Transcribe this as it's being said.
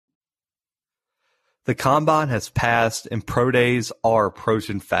The combine has passed and pro days are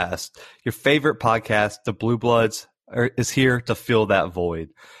approaching fast. Your favorite podcast, The Blue Bloods, is here to fill that void.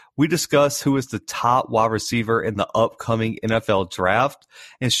 We discuss who is the top wide receiver in the upcoming NFL draft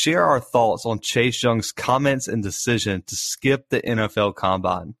and share our thoughts on Chase Young's comments and decision to skip the NFL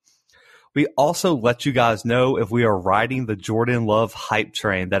combine. We also let you guys know if we are riding the Jordan Love hype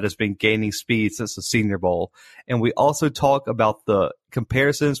train that has been gaining speed since the Senior Bowl. And we also talk about the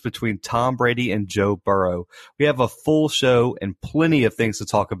comparisons between Tom Brady and Joe Burrow. We have a full show and plenty of things to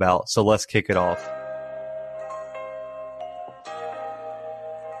talk about, so let's kick it off.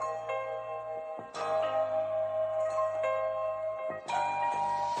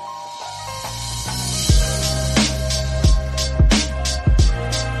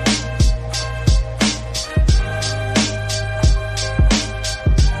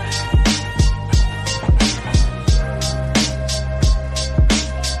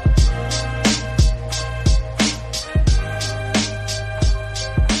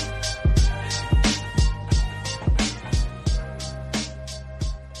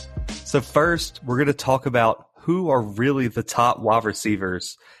 So first, we're going to talk about who are really the top wide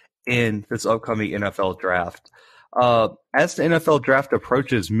receivers in this upcoming NFL draft. As the NFL draft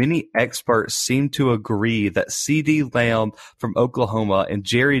approaches, many experts seem to agree that CeeDee Lamb from Oklahoma and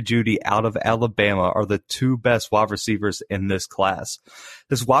Jerry Jeudy out of Alabama are the two best wide receivers in this class.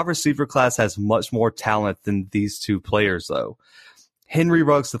 This wide receiver class has much more talent than these two players, though. Henry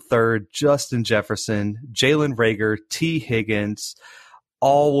Ruggs III, Justin Jefferson, Jalen Reagor, T. Higgins,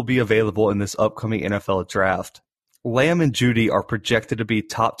 all will be available in this upcoming NFL draft. Lamb and Jeudy are projected to be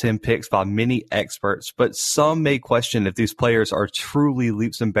top 10 picks by many experts, but some may question if these players are truly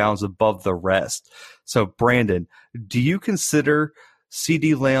leaps and bounds above the rest. So, Brandon, do you consider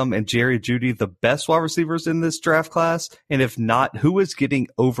CeeDee Lamb and Jerry Jeudy the best wide receivers in this draft class? And if not, who is getting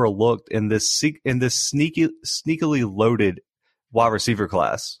overlooked in this sneakily loaded wide receiver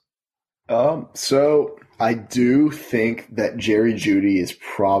class? So I do think that Jerry Jeudy is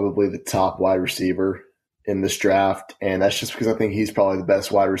probably the top wide receiver in this draft, and that's just because I think he's probably the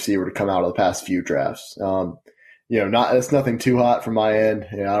best wide receiver to come out of the past few drafts. It's nothing too hot from my end.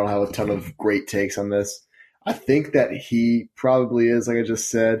 I don't have a ton of great takes on this. I think that he probably is, like I just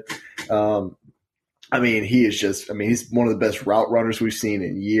said. He's one of the best route runners we've seen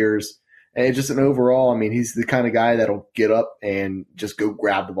in years. And just an overall, he's the kind of guy that'll get up and just go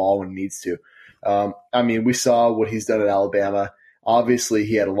grab the ball when he needs to. We saw what he's done at Alabama. Obviously,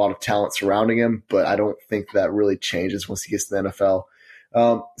 he had a lot of talent surrounding him, but I don't think that really changes once he gets to the NFL.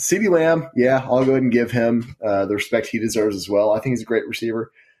 CeeDee Lamb, yeah, I'll go ahead and give him the respect he deserves as well. I think he's a great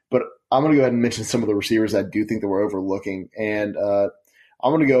receiver. But I'm going to go ahead and mention some of the receivers I do think that we're overlooking. And I'm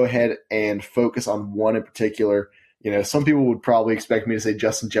going to go ahead and focus on one in particular. Some people would probably expect me to say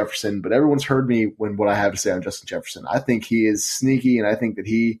Justin Jefferson, but everyone's heard me when what I have to say on Justin Jefferson. I think he is sneaky, and I think that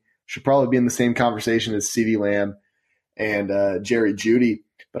he should probably be in the same conversation as CeeDee Lamb and Jerry Jeudy.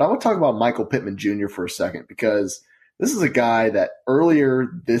 But I want to talk about Michael Pittman Jr. for a second, because this is a guy that earlier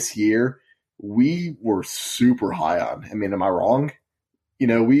this year we were super high on. Am I wrong?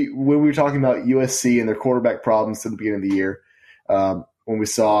 When we were talking about USC and their quarterback problems at the beginning of the year, when we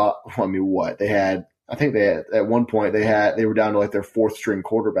saw, they had. I think at one point they were down to like their fourth string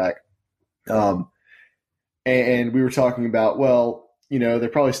quarterback. And we were talking about, they're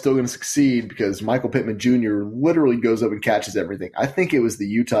probably still going to succeed because Michael Pittman Jr. literally goes up and catches everything. I think it was the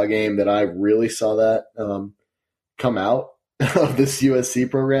Utah game that I really saw that come out of this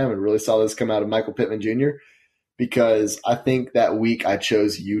USC program, and really saw this come out of Michael Pittman Jr. because I think that week I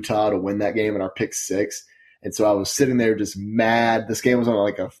chose Utah to win that game in our pick 6. And so I was sitting there just mad. This game was on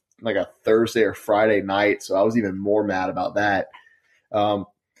like a Thursday or Friday night, so I was even more mad about that. And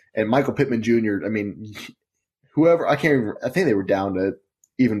Michael Pittman Jr., whoever, I think they were down to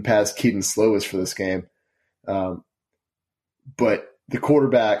even pass Keaton Slovis for this game. But the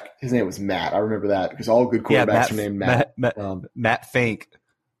quarterback, his name was Matt. I remember that because all good quarterbacks are named Matt. Matt Fink.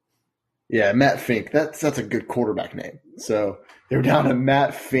 Yeah, Matt Fink. That's a good quarterback name. So they were down to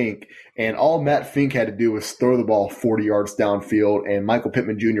Matt Fink, and all Matt Fink had to do was throw the ball 40 yards downfield, and Michael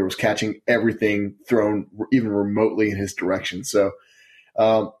Pittman Jr. was catching everything thrown even remotely in his direction. So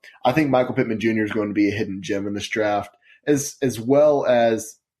I think Michael Pittman Jr. is going to be a hidden gem in this draft, as well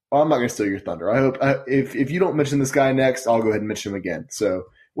as I'm not going to steal your thunder. I hope if you don't mention this guy next, I'll go ahead and mention him again. So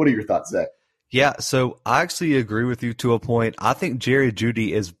what are your thoughts, Zach? Yeah, so I actually agree with you to a point. I think Jerry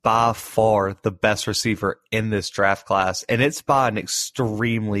Jeudy is by far the best receiver in this draft class, and it's by an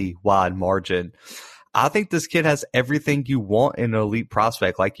extremely wide margin. I think this kid has everything you want in an elite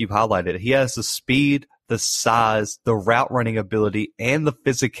prospect, like you've highlighted. He has the speed, the size, the route running ability, and the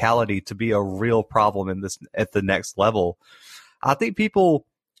physicality to be a real problem in this at the next level. I think people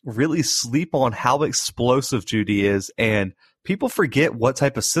really sleep on how explosive Jeudy is, and people forget what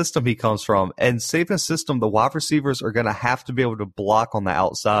type of system he comes from. And saving a system, the wide receivers are going to have to be able to block on the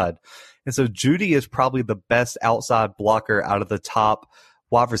outside. And so Jeudy is probably the best outside blocker out of the top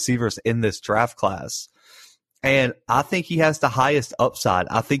wide receivers in this draft class. And I think he has the highest upside.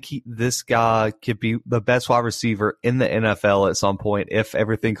 I think this guy could be the best wide receiver in the NFL at some point if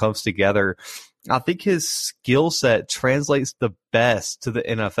everything comes together. I think his skill set translates the best to the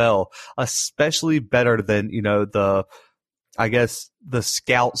NFL, especially better than, the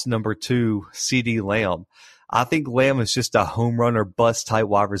scouts number 2, CeeDee Lamb. I think Lamb is just a home run or bust type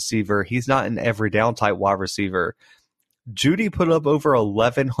wide receiver. He's not an every down type wide receiver. Jeudy put up over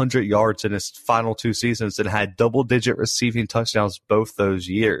 1,100 yards in his final 2 seasons and had double-digit receiving touchdowns both those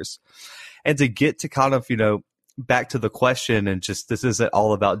years. And to get to kind of, back to the question and just this isn't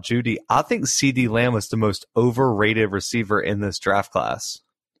all about Jeudy, I think CeeDee Lamb is the most overrated receiver in this draft class.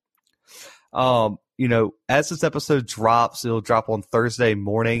 As this episode drops, it'll drop on Thursday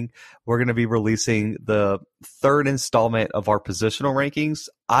morning. We're going to be releasing the 3rd installment of our positional rankings.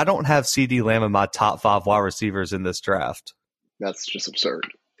 I don't have CeeDee Lamb in my top 5 wide receivers in this draft. That's just absurd.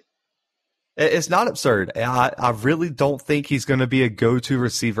 It's not absurd. I really don't think he's going to be a go-to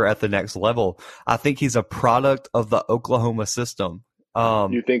receiver at the next level. I think he's a product of the Oklahoma system.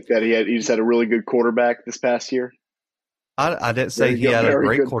 You think that he just had a really good quarterback this past year? I didn't say he had a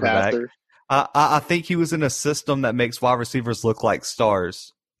great quarterback. Passer. I think he was in a system that makes wide receivers look like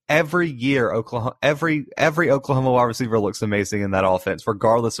stars. Every year, every Oklahoma wide receiver looks amazing in that offense,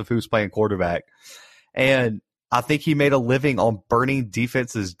 regardless of who's playing quarterback. And I think he made a living on burning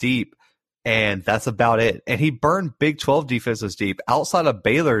defenses deep, and that's about it. And he burned Big 12 defenses deep. Outside of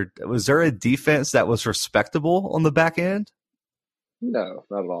Baylor, was there a defense that was respectable on the back end? No,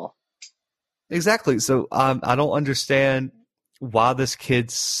 not at all. Exactly. So I don't understand why this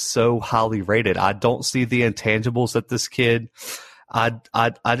kid's so highly rated. I don't see the intangibles that this kid. I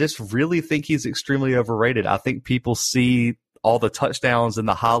just really think he's extremely overrated. I think people see all the touchdowns and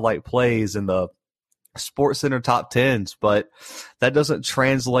the highlight plays and the Sports Center top 10s, but that doesn't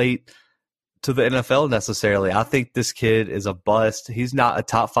translate to the NFL necessarily. I think this kid is a bust. He's not a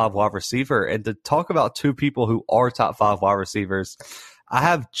top 5 wide receiver. And to talk about 2 people who are top 5 wide receivers, I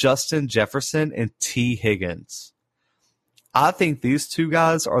have Justin Jefferson and T. Higgins. I think these 2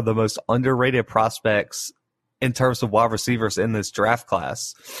 guys are the most underrated prospects in terms of wide receivers in this draft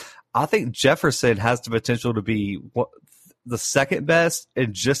class. I think Jefferson has the potential to be the second best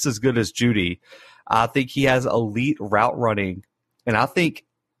and just as good as Jeudy. I think he has elite route running, and I think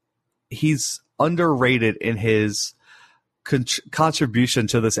he's underrated in his contribution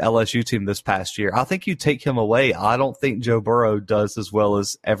to this LSU team this past year. I think you take him away, I don't think Joe Burrow does as well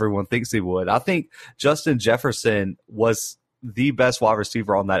as everyone thinks he would. I think Justin Jefferson was the best wide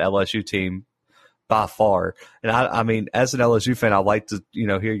receiver on that LSU team by far. And I mean, as an LSU fan, I'd like to,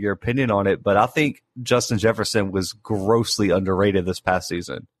 hear your opinion on it, but I think Justin Jefferson was grossly underrated this past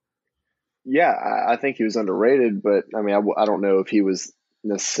season. Yeah, I think he was underrated, but I mean, I don't know if he was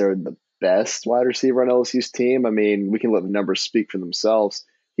necessarily the best wide receiver on LSU's team. I mean, we can let the numbers speak for themselves.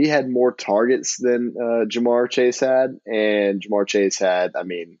 He had more targets than Jamar Chase had, and Jamar Chase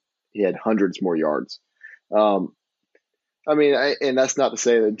he had hundreds more yards. And that's not to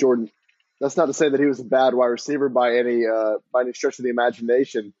say that that's not to say that he was a bad wide receiver by any stretch of the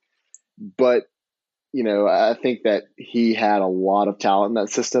imagination. But, I think that he had a lot of talent in that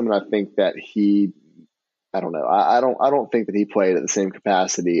system. And I think that I don't think that he played at the same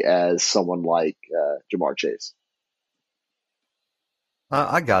capacity as someone like Jamar Chase.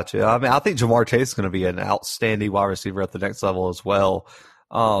 I got you. I mean, I think Jamar Chase is going to be an outstanding wide receiver at the next level as well.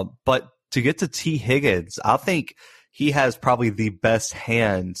 But to get to T. Higgins, I think he has probably the best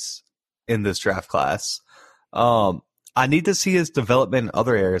hands in this draft class. I need to see his development in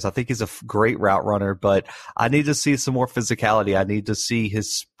other areas. I think he's a great route runner, but I need to see some more physicality. I need to see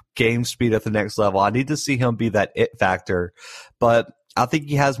his game speed at the next level. I need to see him be that it factor. But I think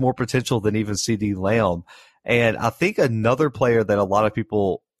he has more potential than even CeeDee Lamb. And I think another player that a lot of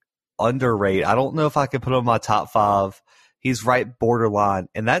people underrate, I don't know if I can put him in my top 5. He's right borderline,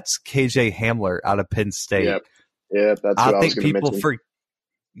 and that's KJ Hamler out of Penn State. Yep, that's what I was going to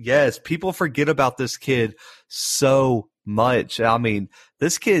mention. People forget about this kid so much. I mean,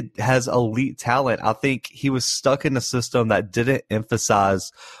 this kid has elite talent. I think he was stuck in a system that didn't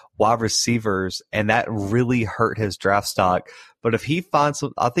emphasize wide receivers, and that really hurt his draft stock. But if he finds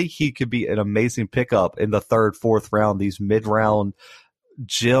I think he could be an amazing pickup in the 3rd, 4th round, these mid-round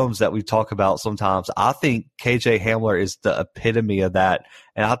gems that we talk about sometimes. I think KJ Hamler is the epitome of that.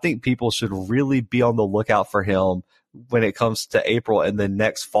 And I think people should really be on the lookout for him when it comes to April and then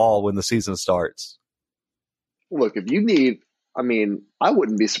next fall when the season starts. Look, if you need, I mean, I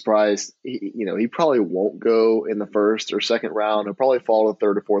wouldn't be surprised. He probably won't go in the first or second round. He'll probably fall to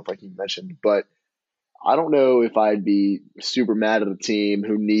third or fourth, like you mentioned. But I don't know if I'd be super mad at a team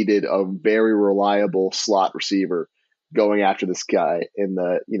who needed a very reliable slot receiver going after this guy in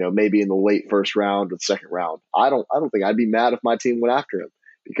the, maybe in the late first round or the second round. I don't think I'd be mad if my team went after him,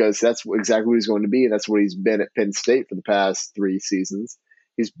 because that's exactly what he's going to be, and that's what he's been at Penn State for the past 3 seasons.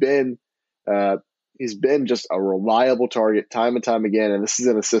 He's been just a reliable target time and time again, and this is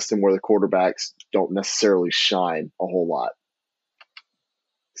in a system where the quarterbacks don't necessarily shine a whole lot.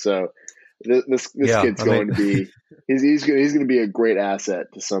 So this kid's going to be he's going to be a great asset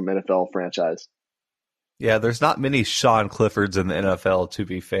to some NFL franchise. Yeah, there's not many Sean Cliffords in the NFL, to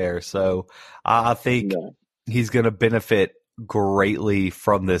be fair. So I think he's going to benefit greatly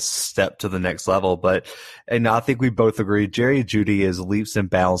from this step to the next level. And I think we both agree Jerry Jeudy is leaps and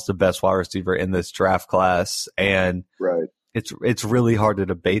bounds the best wide receiver in this draft class. And right. It's really hard to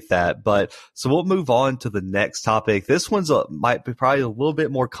debate that. But so we'll move on to the next topic. This one's might be probably a little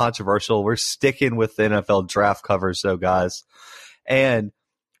bit more controversial. We're sticking with the NFL draft covers, though, guys. And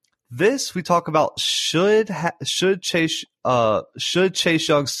this we talk about should Chase Young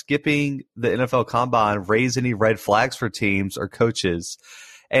skipping the NFL Combine raise any red flags for teams or coaches?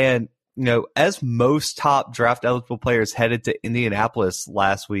 And as most top draft eligible players headed to Indianapolis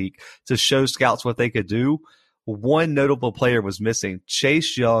last week to show scouts what they could do, one notable player was missing.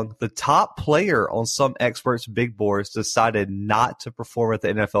 Chase Young, the top player on some experts' big boards, decided not to perform at the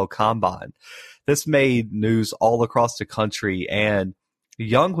NFL Combine. This made news all across the country, and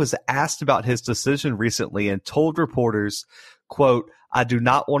Young was asked about his decision recently and told reporters, quote, "I do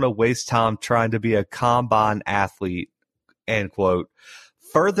not want to waste time trying to be a combine athlete," end quote.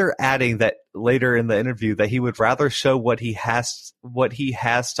 Further adding that later in the interview that he would rather show what he has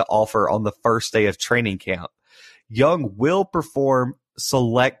to offer on the first day of training camp. Young will perform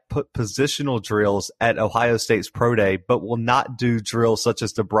select positional drills at Ohio State's Pro Day, but will not do drills such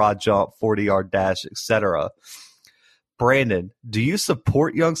as the broad jump, 40-yard dash, etc. Brandon, do you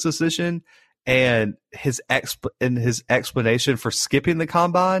support Young's decision and his explanation for skipping the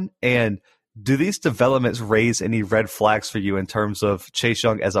combine? And do these developments raise any red flags for you in terms of Chase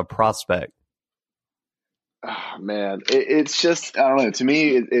Young as a prospect? Oh, man, it's just, I don't know. To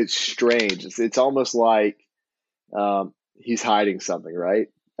me, it's strange. It's almost like he's hiding something, right?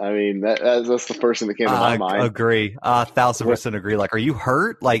 I mean, that's the first thing that came to my mind. I agree. 1,000% agree. Like, are you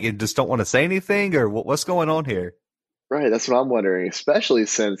hurt? Like, and just don't want to say anything, or what's going on here? Right, that's what I'm wondering. Especially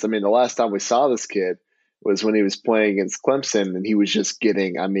since, I mean, the last time we saw this kid was when he was playing against Clemson, and he was just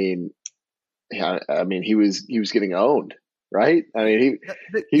getting. He was getting owned, right? I mean,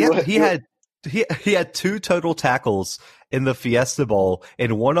 he had 2 total tackles in the Fiesta Bowl,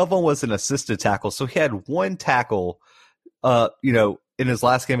 and one of them was an assisted tackle. So he had 1 tackle, in his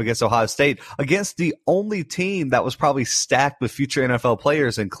last game against Ohio State, against the only team that was probably stacked with future NFL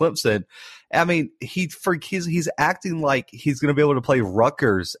players in Clemson. I mean, he's acting like he's going to be able to play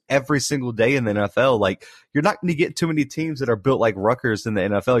Rutgers every single day in the NFL. Like, you're not going to get too many teams that are built like Rutgers in the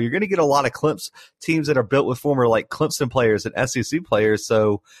NFL. You're going to get a lot of teams that are built with former like Clemson players and SEC players.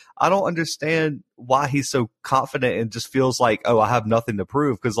 So I don't understand why he's so confident and just feels like, oh, I have nothing to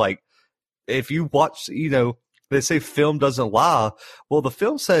prove. Because like, if you watch, they say film doesn't lie. Well, the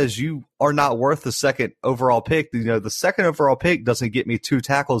film says you are not worth the second overall pick. The second overall pick doesn't get me 2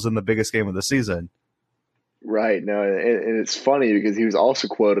 tackles in the biggest game of the season. Right. No, and it's funny because he was also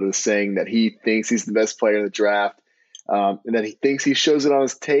quoted as saying that he thinks he's the best player in the draft, and that he thinks he shows it on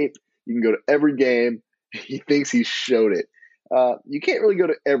his tape. You can go to every game. He thinks he showed it. You can't really go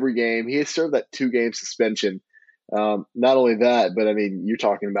to every game. He has served that 2-game suspension. Not only that, but I mean, you're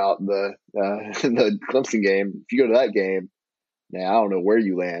talking about the Clemson game. If you go to that game, now I don't know where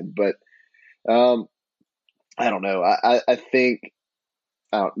you land, but I don't know. I think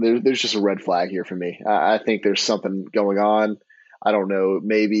there's just a red flag here for me. I think there's something going on. I don't know.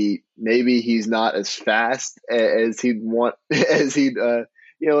 Maybe he's not as fast as he'd want, as he'd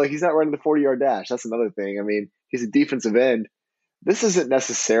like he's not running the 40-yard dash. That's another thing. I mean, he's a defensive end. This isn't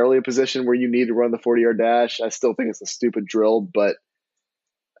necessarily a position where you need to run the 40-yard dash. I still think it's a stupid drill, but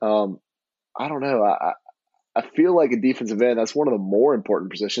I don't know. I feel like a defensive end, that's one of the more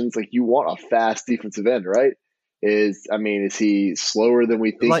important positions. Like, you want a fast defensive end, right? Is he slower than we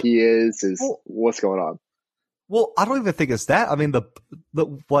think he is? What's going on? Well, I don't even think it's that. I mean, the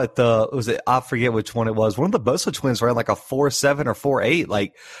what the was it? I forget which one it was. One of the Bosa twins ran like a 4.7 or 4.8.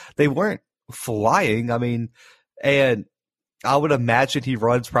 Like they weren't flying. I mean, and I would imagine he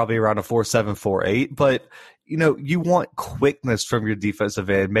runs probably around a 4.7, 4.8. But you want quickness from your defensive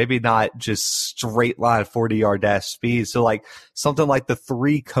end, maybe not just straight line 40-yard dash speed. So like something like the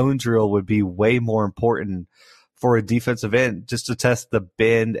 3 cone drill would be way more important for a defensive end, just to test the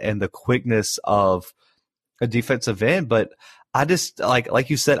bend and the quickness of a defensive end. But I just like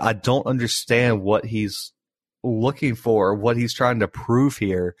you said, I don't understand what he's looking for, what he's trying to prove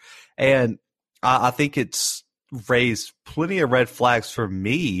here. And I think it's raised plenty of red flags for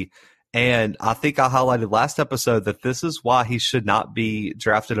me. And I think I highlighted last episode that this is why he should not be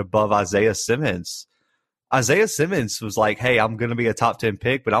drafted above Isaiah Simmons. Isaiah Simmons was like, hey, I'm going to be a top 10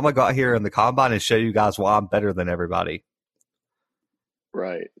 pick, but I'm going to go out here in the combine and show you guys why I'm better than everybody.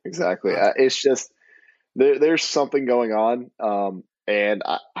 Right, exactly. It's just there's something going on, and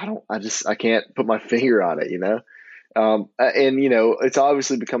I can't put my finger on it, and it's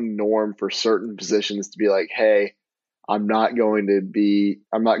obviously become norm for certain positions to be like, hey, I'm not going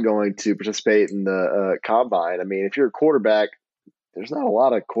to participate in the combine. I mean, if you're a quarterback, there's not a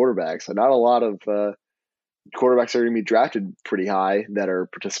lot of quarterbacks, and not a lot of quarterbacks are going to be drafted pretty high that are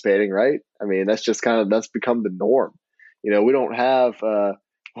participating, right? I mean, that's become the norm. We don't have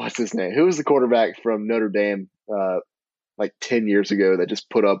what's his name? Who was the quarterback from Notre Dame like 10 years ago that just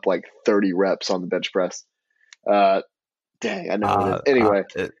put up like 30 reps on the bench press? Dang, I know who it is. Anyway,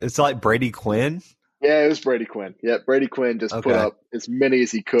 it's like Brady Quinn. Yeah, it was Brady Quinn. Yeah, Brady Quinn just put up as many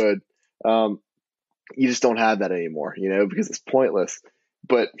as he could. You just don't have that anymore, because it's pointless.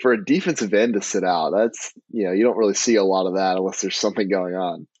 But for a defensive end to sit out, that's, you don't really see a lot of that unless there's something going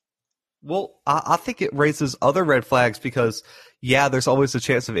on. Well, I think it raises other red flags because, yeah, there's always a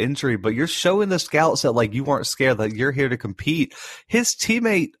chance of injury, but you're showing the scouts that, like, you weren't scared, that you're here to compete. His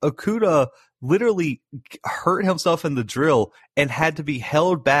teammate, Okuda, literally hurt himself in the drill and had to be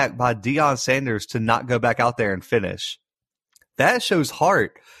held back by Deion Sanders to not go back out there and finish. That shows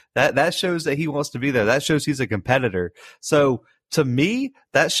heart. That shows that he wants to be there. That shows he's a competitor. So to me,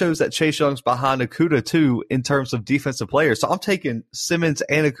 that shows that Chase Young's behind Okuda too in terms of defensive players. So I'm taking Simmons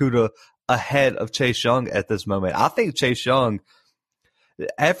and Okuda ahead of Chase Young at this moment. I think Chase Young,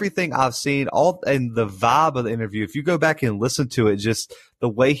 everything I've seen, all and the vibe of the interview, if you go back and listen to it, just the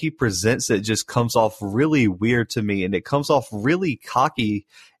way he presents it just comes off really weird to me, and it comes off really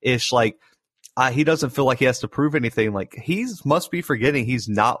cocky-ish, like he doesn't feel like he has to prove anything. Like he must be forgetting he's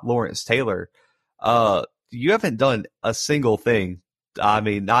not Lawrence Taylor. You haven't done a single thing. I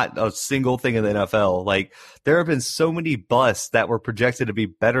mean, not a single thing in the NFL. Like there have been so many busts that were projected to be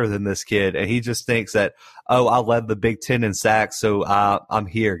better than this kid, and he just thinks that, oh, I led the Big Ten in sacks, so I'm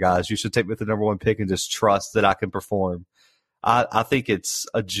here, guys. You should take me with the number 1 pick and just trust that I can perform. I think it's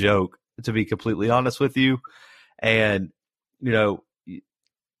a joke, to be completely honest with you. And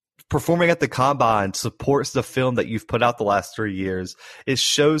performing at the combine supports the film that you've put out the last 3 years. It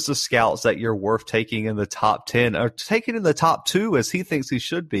shows the scouts that you're worth taking in the top 10 or taking in the top 2 as he thinks he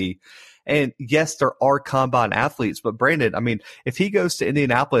should be. And yes, there are combine athletes, but Brandon, I mean, if he goes to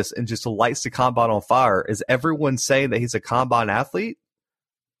Indianapolis and just lights the combine on fire, is everyone saying that he's a combine athlete?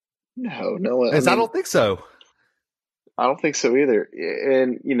 No. I don't think so. I don't think so either.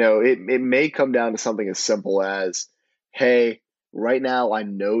 And, it may come down to something as simple as, hey, right now, I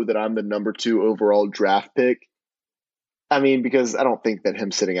know that I'm the number 2 overall draft pick. I mean, because I don't think that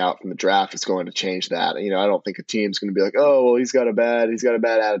him sitting out from the draft is going to change that. I don't think a team's going to be like, oh, well, he's got a bad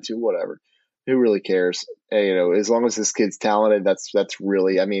attitude, whatever. Who really cares? And, as long as this kid's talented, that's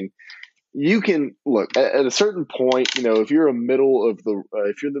really. I mean, you can look at a certain point. If you're the middle of the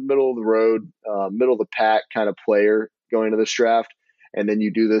road, middle of the pack kind of player going into this draft, and then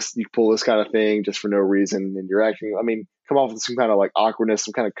you pull this kind of thing just for no reason, and you're acting. I mean, come off with some kind of like awkwardness,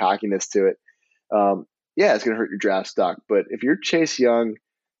 some kind of cockiness to it. Yeah, it's going to hurt your draft stock. But if you're Chase Young,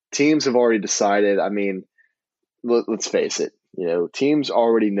 teams have already decided. I mean, let's face it. Teams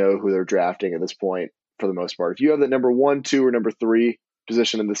already know who they're drafting at this point for the most part. If you have the number 1, 2, or number 3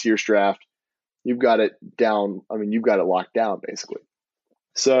 position in this year's draft, you've got it down. I mean, you've got it locked down basically.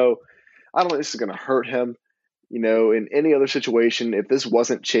 So I don't think this is going to hurt him. In any other situation, if this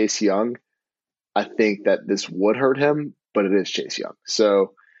wasn't Chase Young, I think that this would hurt him, but it is Chase Young.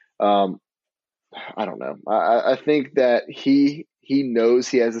 So I don't know. I think that he knows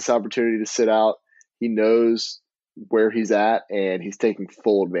he has this opportunity to sit out. He knows where he's at, and he's taking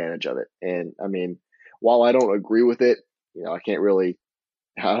full advantage of it. And I mean, while I don't agree with it, I can't really.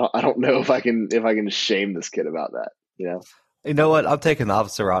 I don't know if I can shame this kid about that. You know what? I'm taking the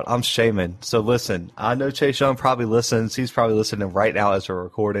opposite route. I'm shaming. So listen, I know Chase Young probably listens. He's probably listening right now as we're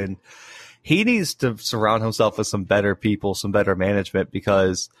recording. He needs to surround himself with some better people, some better management,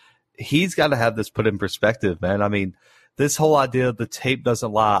 because he's got to have this put in perspective, man. I mean, this whole idea the tape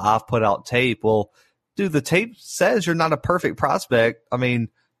doesn't lie. I've put out tape. Well, dude, the tape says you're not a perfect prospect. I mean,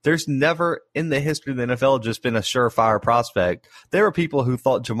 there's never in the history of the NFL just been a surefire prospect. There were people who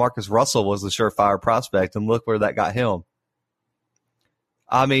thought Jamarcus Russell was a surefire prospect, and look where that got him.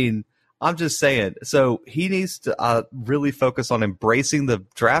 I mean, I'm just saying. So he needs to really focus on embracing the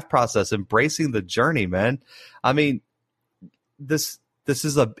draft process, embracing the journey, man. I mean, this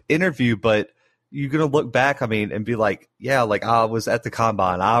is a interview, but you're gonna look back, I mean, and be like, yeah, like I was at the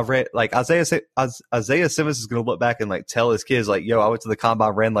combine. I read like Isaiah Simmons is gonna look back and like tell his kids like, yo, I went to the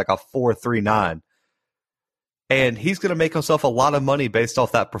combine, ran like a 4.39. And he's going to make himself a lot of money based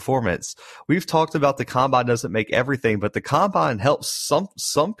off that performance. We've talked about the combine doesn't make everything, but the combine helps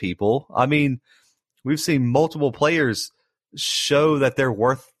some people. I mean, we've seen multiple players show that they're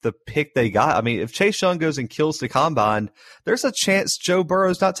worth the pick they got. I mean, if Chase Young goes and kills the combine, there's a chance Joe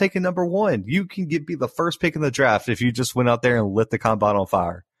Burrow's not taking number one. You can be the first pick in the draft if you just went out there and lit the combine on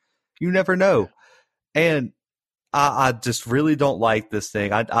fire. You never know. And I just really don't like this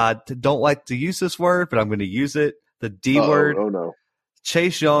thing. I don't like to use this word, but I'm going to use it. The D word. Oh, no.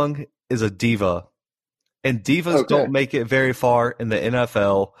 Chase Young is a diva, and divas don't make it very far in the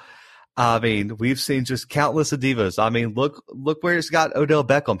NFL. I mean, we've seen just countless of divas. I mean, look where it's got Odell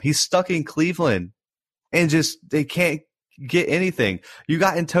Beckham. He's stuck in Cleveland, and just they can't get anything. You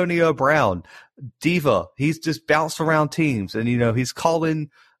got Antonio Brown, diva. He's just bounced around teams, and he's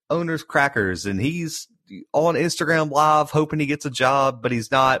calling owners crackers, and he's on Instagram Live hoping he gets a job, but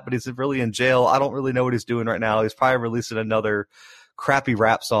he's not, but he's really in jail. I don't really know what he's doing right now. He's probably releasing another crappy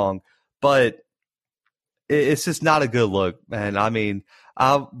rap song, but it's just not a good look, man. I mean,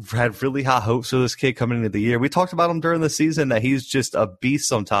 I had really high hopes for this kid coming into the year. We talked about him during the season that he's just a beast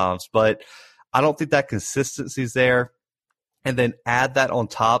sometimes, but I don't think that consistency's there. And then add that on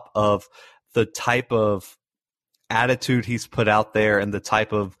top of the type of attitude he's put out there and the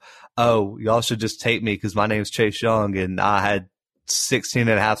type of, oh, y'all should just tape me because my name's Chase Young and I had 16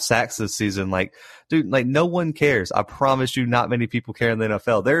 and a half sacks this season. Like, dude, like no one cares. I promise you not many people care in the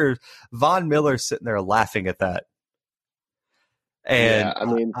NFL. There's Von Miller sitting there laughing at that. And yeah, I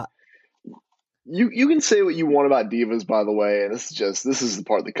mean, you can say what you want about divas, by the way, and this is the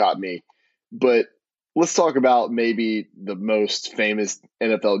part that caught me. But let's talk about maybe the most famous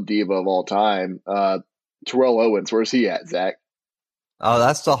NFL diva of all time, Terrell Owens. Where's he at, Zach? Oh,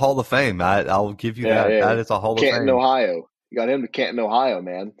 that's the Hall of Fame. I'll give you that. Yeah. That is a Hall of Fame. Canton, Ohio. You got him to Canton, Ohio,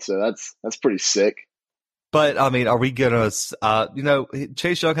 man. So that's pretty sick. But, I mean, are we going to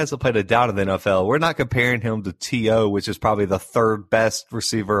Chase Young hasn't played a down in the NFL. We're not comparing him to T.O., which is probably the third best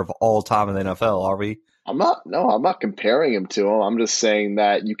receiver of all time in the NFL, are we? I'm not comparing him to him. I'm just saying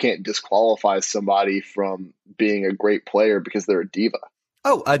that you can't disqualify somebody from being a great player because they're a diva.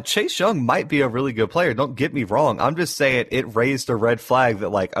 Oh, Chase Young might be a really good player. Don't get me wrong. I'm just saying it raised a red flag that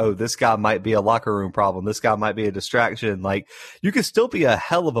like, oh, this guy might be a locker room problem. This guy might be a distraction. Like, you can still be a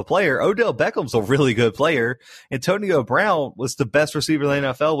hell of a player. Odell Beckham's a really good player. Antonio Brown was the best receiver in the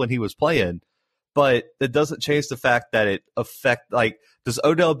NFL when he was playing. But it doesn't change the fact that it does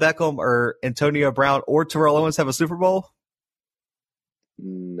Odell Beckham or Antonio Brown or Terrell Owens have a Super Bowl?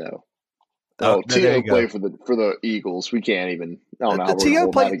 No. Oh, T.O. played for the Eagles. We can't even. I don't know how we're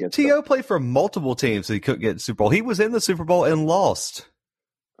hold that against T.O. played for multiple teams that he couldn't get the Super Bowl. He was in the Super Bowl and lost.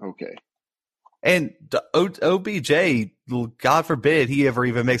 Okay. And OBJ, God forbid he ever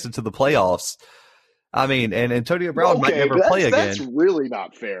even makes it to the playoffs. I mean, and Antonio Brown might never play again. That's really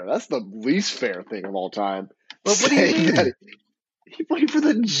not fair. That's the least fair thing of all time. But what do you mean? He played for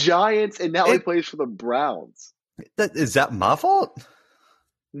the Giants and now he plays for the Browns. Is that my fault?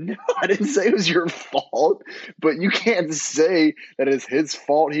 No, I didn't say it was your fault, but you can't say that it's his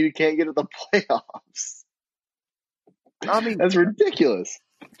fault he can't get to the playoffs. I mean, that's ridiculous.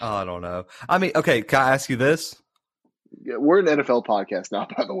 I don't know. I mean, okay, can I ask you this? Yeah, we're an NFL podcast now,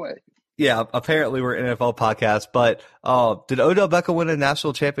 by the way. Yeah, apparently we're an NFL podcast, but did Odell Beckham win a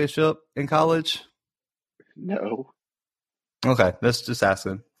national championship in college? No. Okay, that's just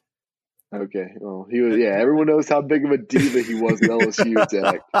asking. Okay, well, he was. Yeah, everyone knows how big of a diva he was at LSU,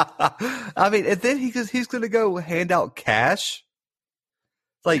 Zach. I mean, and then he's going to go hand out cash,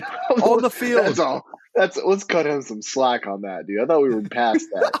 like on the field. That's all. Let's cut him some slack on that, dude. I thought we were past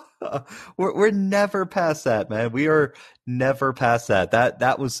that. We're never past that, man. We are never past that.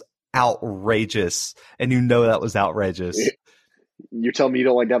 That was outrageous, and that was outrageous. You're telling me you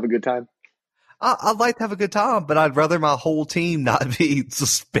don't like to have a good time? I'd like to have a good time, but I'd rather my whole team not be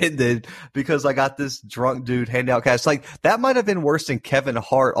suspended because I got this drunk dude handing out cash. Like, that might have been worse than Kevin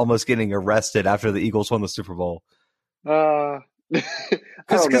Hart almost getting arrested after the Eagles won the Super Bowl. I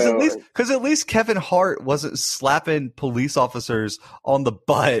don't know. Because at least Kevin Hart wasn't slapping police officers on the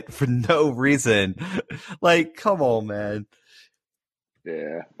butt for no reason. Like, come on, man.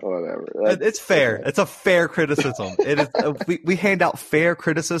 Yeah, whatever. It's fair. Okay. It's a fair criticism. It is. We hand out fair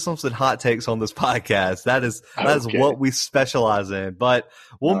criticisms and hot takes on this podcast. That is Okay. what we specialize in. But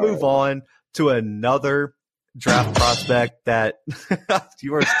we'll move on to another draft prospect that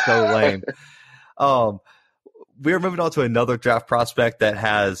you are so lame. We're moving on to another draft prospect that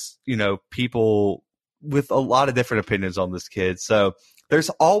has, people with a lot of different opinions on this kid. So there's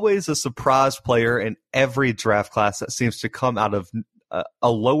always a surprise player in every draft class that seems to come out of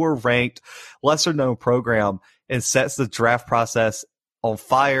a lower ranked, lesser known program and sets the draft process on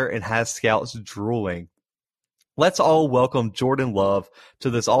fire and has scouts drooling. Let's all welcome Jordan Love to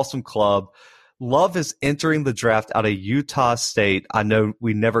this awesome club. Love is entering the draft out of Utah State. I know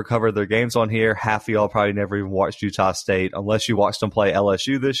we never covered their games on here. Half of y'all probably never even watched Utah State unless you watched them play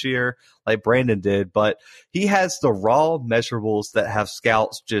LSU this year like Brandon did. But he has the raw measurables that have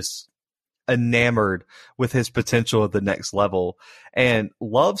scouts just enamored with his potential at the next level. And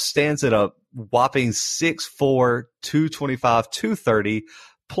Love stands at a whopping 6'4", 225, 230.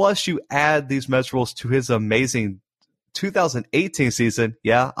 Plus you add these measurables to his amazing 2018 season.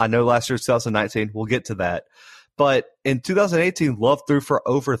 Yeah, I know last year's 2019. We'll get to that. But in 2018, Love threw for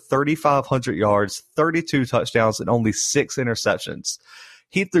over 3,500 yards, 32 touchdowns, and only 6 interceptions.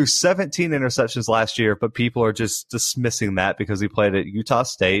 He threw 17 interceptions last year, but people are just dismissing that because he played at Utah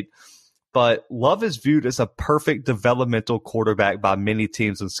State. But Love is viewed as a perfect developmental quarterback by many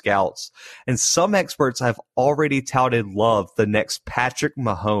teams and scouts. And some experts have already touted Love the next Patrick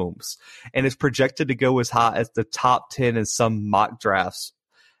Mahomes and is projected to go as high as the top 10 in some mock drafts.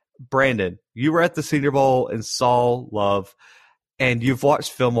 Brandon, you were at the Senior Bowl and saw Love, and you've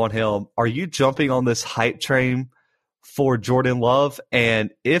watched film on him. Are you jumping on this hype train for Jordan Love?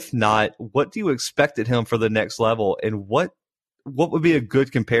 And if not, what do you expect at him for the next level? And what would be a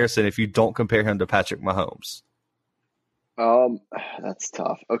good comparison if you don't compare him to Patrick Mahomes? That's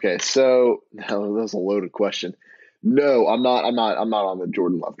tough. Okay, so that was a loaded question. No, I'm not on the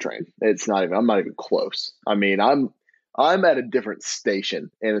Jordan Love train. I'm not even close. I mean, I'm at a different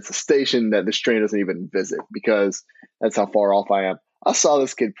station, and it's a station that this train doesn't even visit because that's how far off I am. I saw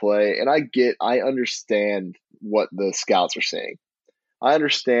this kid play, and I understand what the scouts are saying. I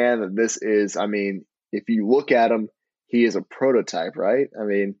understand that this is, if you look at him, he is a prototype, right? I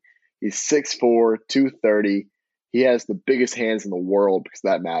mean, he's 6'4", 230. He has the biggest hands in the world because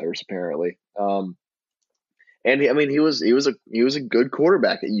that matters apparently. He was a good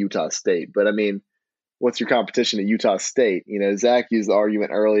quarterback at Utah State, but what's your competition at Utah State? Zach used the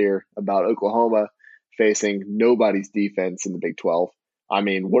argument earlier about Oklahoma facing nobody's defense in the Big 12.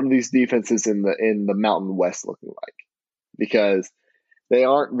 What are these defenses in the Mountain West looking like? Because they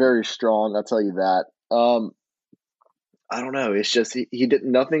aren't very strong, I'll tell you that. I don't know. It's just he did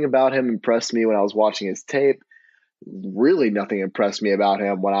nothing about him impressed me when I was watching his tape. Really, nothing impressed me about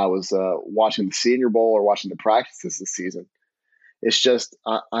him when I was watching the Senior Bowl or watching the practices this season. It's just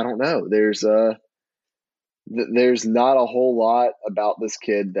I don't know. There's not a whole lot about this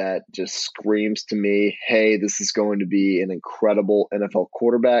kid that just screams to me, "Hey, this is going to be an incredible NFL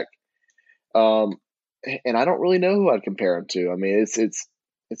quarterback." And I don't really know who I'd compare him to. It's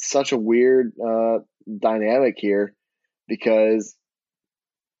such a weird dynamic here, because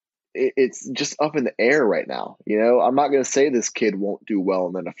it's just up in the air right now. I'm not going to say this kid won't do well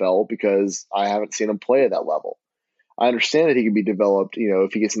in the NFL because I haven't seen him play at that level. I understand that he can be developed,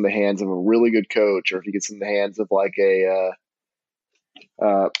 if he gets in the hands of a really good coach, or if he gets in the hands of like a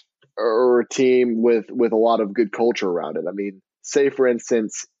team with a lot of good culture around it. Say for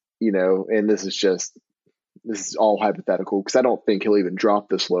instance, and this is all hypothetical because I don't think he'll even drop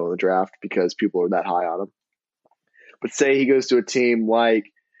this low in the draft because people are that high on him. But say he goes to a team like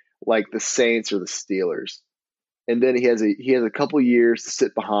the Saints or the Steelers, and then he has a couple years to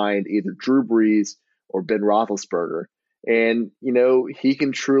sit behind either Drew Brees or Ben Roethlisberger, and he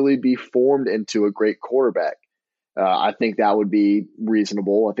can truly be formed into a great quarterback. I think that would be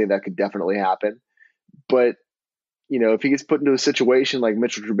reasonable. I think that could definitely happen. But if he gets put into a situation like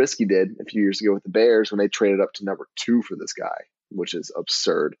Mitchell Trubisky did a few years ago with the Bears when they traded up to number 2 for this guy, which is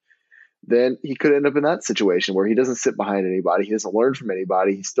absurd, then he could end up in that situation where he doesn't sit behind anybody. He doesn't learn from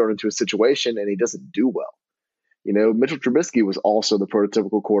anybody. He's thrown into a situation and he doesn't do well. Mitchell Trubisky was also the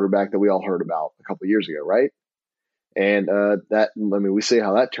prototypical quarterback that we all heard about a couple of years ago, right? And we see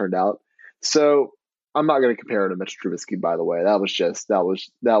how that turned out. So I'm not going to compare him to Mitch Trubisky, by the way. That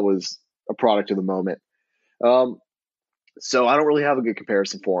was a product of the moment. So I don't really have a good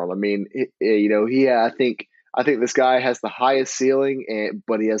comparison for him. I mean, I think this guy has the highest ceiling,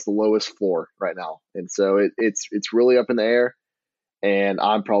 but he has the lowest floor right now, and so it's really up in the air. And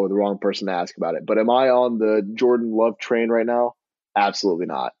I'm probably the wrong person to ask about it. But am I on the Jordan Love train right now? Absolutely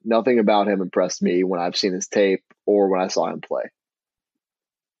not. Nothing about him impressed me when I've seen his tape or when I saw him play.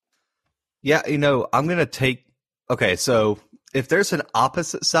 Yeah, I'm going to take – okay, so if there's an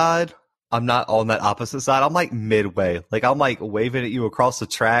opposite side, I'm not on that opposite side. I'm like midway. Like I'm like waving at you across the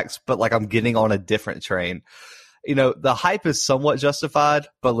tracks, but like I'm getting on a different train. The hype is somewhat justified,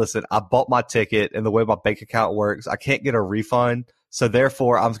 but listen, I bought my ticket and the way my bank account works, I can't get a refund. So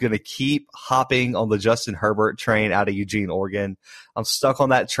therefore, I'm going to keep hopping on the Justin Herbert train out of Eugene, Oregon. I'm stuck on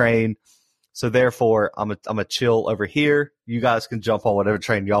that train. So therefore, I'm a chill over here. You guys can jump on whatever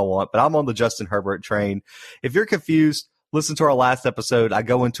train y'all want, but I'm on the Justin Herbert train. If you're confused, listen to our last episode. I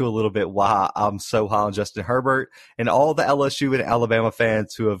go into a little bit why I'm so high on Justin Herbert and all the LSU and Alabama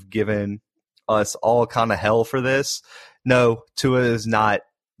fans who have given us all kind of hell for this. No, Tua is not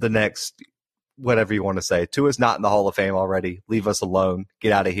the next, whatever you want to say. Tua's not in the Hall of Fame already. Leave us alone.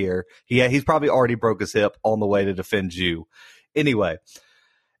 Get out of here. He's probably already broke his hip on the way to defend you. Anyway,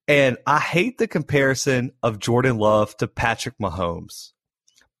 and I hate the comparison of Jordan Love to Patrick Mahomes.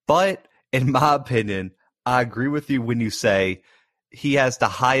 But in my opinion, I agree with you when you say he has the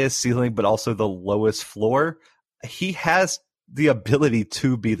highest ceiling but also the lowest floor. He has the ability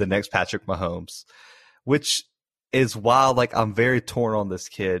to be the next Patrick Mahomes, which is why like I'm very torn on this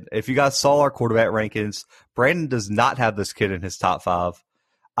kid. If you guys saw our quarterback rankings, Brandon does not have this kid in his top 5.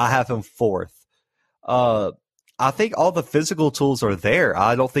 I have him 4th. I think all the physical tools are there.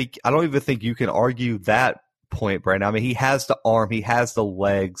 I don't even think you can argue that point, Brandon. I mean, he has the arm, he has the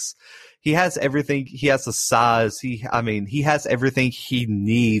legs, he has everything. He has the size. He has everything he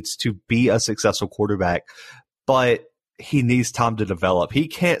needs to be a successful quarterback, but he needs time to develop. He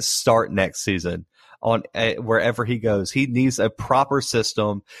can't start next season on wherever he goes. He needs a proper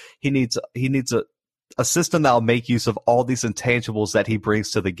system. He needs a system that will make use of all these intangibles that he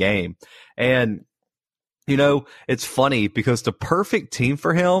brings to the game. And it's funny because the perfect team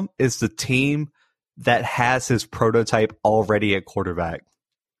for him is the team that has his prototype already at quarterback.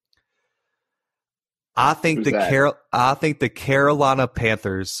 I think the Carolina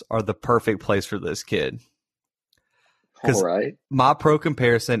Panthers are the perfect place for this kid. Because my pro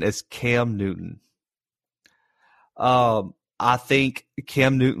comparison is Cam Newton. I think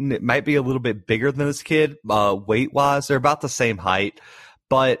Cam Newton, it might be a little bit bigger than this kid, weight-wise. They're about the same height.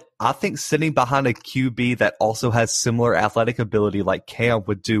 But I think sitting behind a QB that also has similar athletic ability like Cam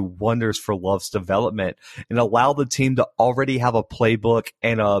would do wonders for Love's development and allow the team to already have a playbook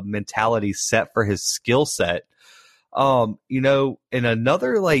and a mentality set for his skill set. And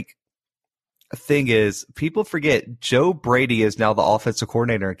another thing is people forget Joe Brady is now the offensive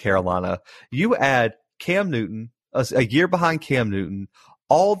coordinator in Carolina. You add Cam Newton, a year behind Cam Newton,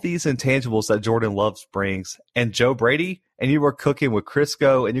 all these intangibles that Jordan Love brings, and Joe Brady, and you were cooking with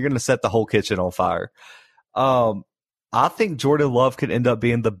Crisco, and you're going to set the whole kitchen on fire. I think Jordan Love could end up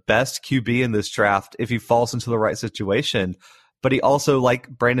being the best QB in this draft if he falls into the right situation. But he also, like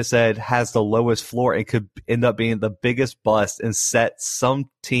Brandon said, has the lowest floor and could end up being the biggest bust and set some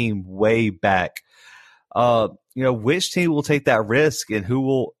team way back. Which team will take that risk and who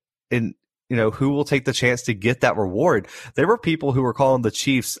will take the chance to get that reward? There were people who were calling the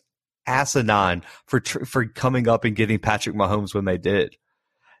Chiefs asinine for coming up and getting Patrick Mahomes when they did.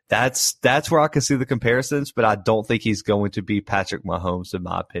 That's where I can see the comparisons, but I don't think he's going to be Patrick Mahomes in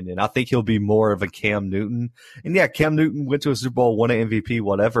my opinion. I think he'll be more of a Cam Newton. And yeah, Cam Newton went to a Super Bowl, won an MVP,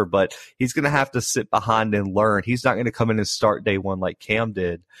 whatever, but he's going to have to sit behind and learn. He's not going to come in and start day one like Cam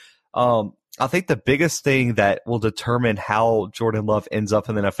did. I think the biggest thing that will determine how Jordan Love ends up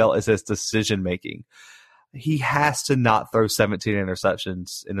in the NFL is his decision making. He has to not throw 17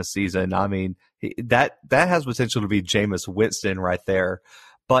 interceptions in a season. I mean, that has potential to be Jameis Winston right there.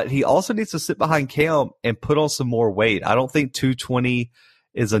 But he also needs to sit behind Cam and put on some more weight. I don't think 220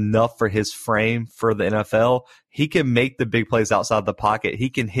 is enough for his frame for the NFL. He can make the big plays outside the pocket. He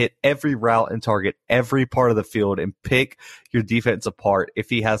can hit every route and target every part of the field and pick your defense apart if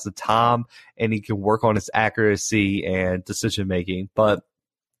he has the time and he can work on his accuracy and decision making. But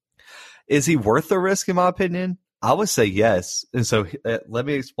is he worth the risk, in my opinion? I would say yes. And so let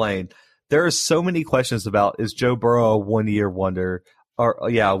me explain. There are so many questions about, is Joe Burrow a one-year wonder? Or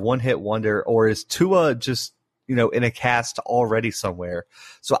a one-hit wonder? Or is Tua just, in a cast already somewhere?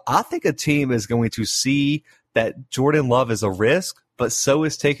 So I think a team is going to see that Jordan Love is a risk, but so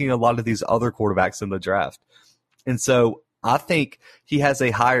is taking a lot of these other quarterbacks in the draft. And so I think he has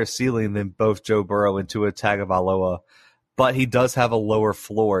a higher ceiling than both Joe Burrow and Tua Tagovailoa, but he does have a lower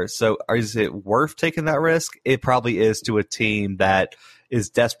floor. So is it worth taking that risk? It probably is to a team that is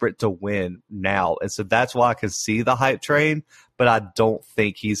desperate to win now. And so that's why I can see the hype train, but I don't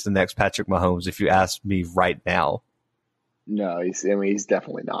think he's the next Patrick Mahomes if you ask me right now. No, he's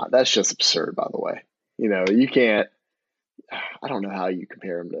definitely not. That's just absurd, by the way. You can't. I don't know how you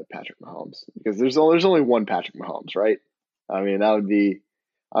compare him to Patrick Mahomes, because there's only one Patrick Mahomes, right? I mean, that would be.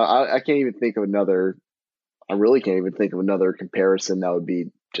 I can't even think of another. I really can't even think of another comparison that would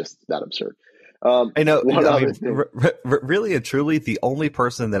be just that absurd. I know. Really and truly, the only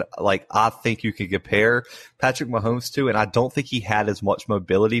person that I think you could compare Patrick Mahomes to, and I don't think he had as much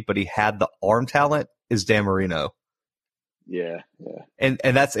mobility, but he had the arm talent, is Dan Marino. Yeah. And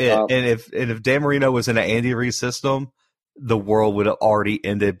that's it. And if Dan Marino was in an Andy Reid system, the world would have already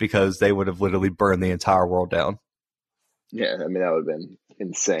ended because they would have literally burned the entire world down. Yeah, I mean, that would have been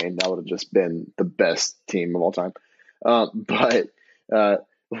insane. That would have just been the best team of all time. But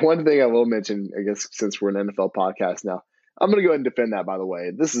one thing I will mention, I guess, since we're an NFL podcast now, I'm going to go ahead and defend that. By the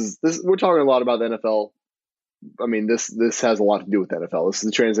way, we're talking a lot about the NFL. I mean, this has a lot to do with the NFL. This is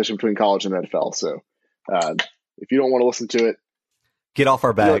the transition between college and NFL. So if you don't want to listen to it, get off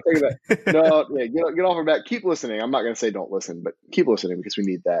our back. Get off our back. Keep listening. I'm not going to say don't listen, but keep listening because we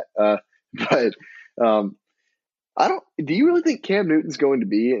need that. Do you really think Cam Newton's going to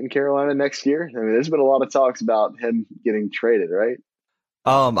be in Carolina next year? I mean, there's been a lot of talks about him getting traded, right?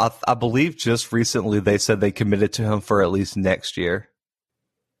 I believe just recently they said they committed to him for at least next year.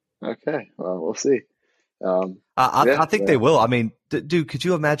 Okay, well, we'll see. I think they will. I mean, dude, could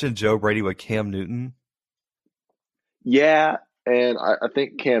you imagine Joe Brady with Cam Newton? Yeah, and I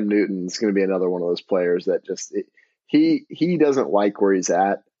think Cam Newton's going to be another one of those players that just he doesn't like where he's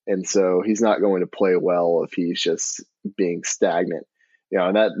at, and so he's not going to play well if he's just being stagnant.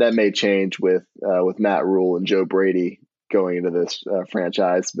 And that may change with Matt Rule and Joe Brady going into this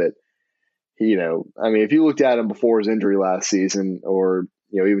franchise, but I mean, if you looked at him before his injury last season, or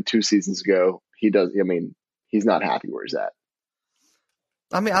even 2 seasons ago, he's not happy where he's at.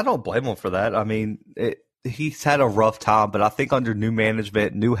 I mean, I don't blame him for that. I mean, he's had a rough time, but I think under new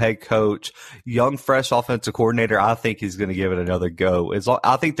management, new head coach, young, fresh offensive coordinator, I think he's going to give it another go.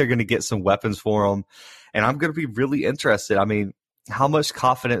 I think they're going to get some weapons for him, and I'm going to be really interested. I mean, how much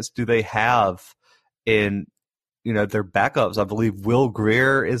confidence do they have in their backups? I believe Will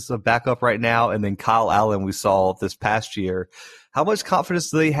Grier is the backup right now, and then Kyle Allen we saw this past year. How much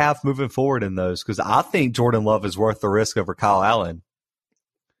confidence do they have moving forward in those? Because I think Jordan Love is worth the risk over Kyle Allen.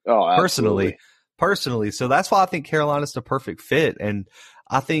 Oh, absolutely. Personally. So that's why I think Carolina's the perfect fit. And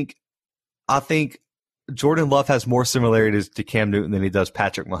I think Jordan Love has more similarities to Cam Newton than he does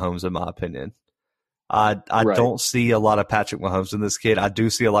Patrick Mahomes, in my opinion. I don't see a lot of Patrick Mahomes in this kid. I do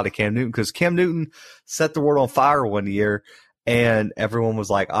see a lot of Cam Newton, because Cam Newton set the world on fire one year, and everyone was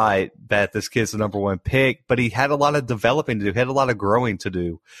like, I bet this kid's the number one pick. But he had a lot of developing to do. He had a lot of growing to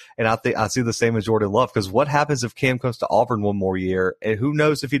do. And I think I see the same as Jordan Love, because what happens if Cam comes to Auburn one more year? And who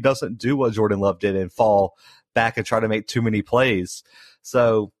knows if he doesn't do what Jordan Love did and fall back and try to make too many plays.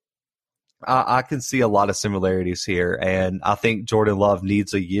 So I can see a lot of similarities here, and I think Jordan Love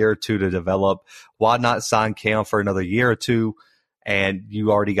needs a year or two to develop. Why not sign Cam for another year or two, and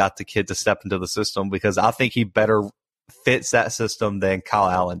you already got the kid to step into the system? Because I think he better fits that system than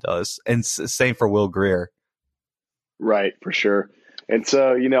Kyle Allen does, and same for Will Grier. Right, for sure. And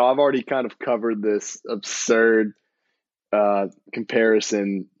so, I've already kind of covered this absurd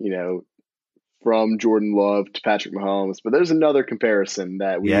comparison, from Jordan Love to Patrick Mahomes, but there's another comparison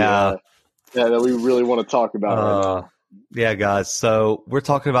that we that we really want to talk about right now. Yeah, guys. So we're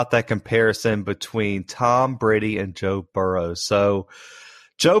talking about that comparison between Tom Brady and Joe Burrow. So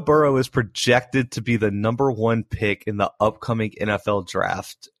Joe Burrow is projected to be the number 1 pick in the upcoming NFL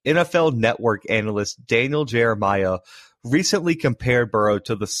draft. NFL Network analyst Daniel Jeremiah recently compared Burrow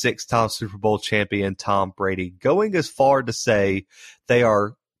to the 6-time Super Bowl champion Tom Brady, going as far to say they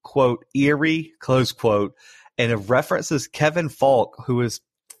are, quote, eerie, close quote, and it references Kevin Falk, who is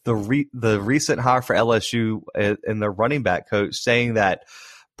the recent hire for LSU and the running back coach, saying that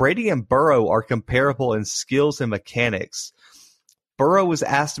Brady and Burrow are comparable in skills and mechanics. Burrow was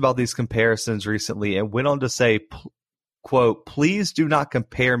asked about these comparisons recently and went on to say, quote, please do not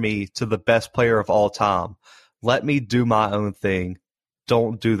compare me to the best player of all time. Let me do my own thing.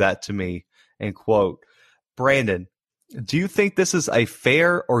 Don't do that to me, end quote. Brandon, Do you think this is a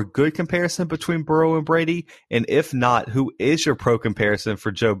fair or good comparison between Burrow and Brady? And if not, who is your pro comparison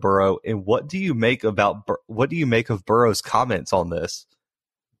for Joe Burrow? And what do you make of Burrow's comments on this?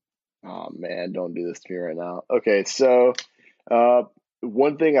 Oh man, don't do this to me right now. Okay, so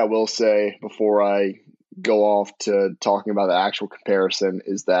one thing I will say before I go off to talking about the actual comparison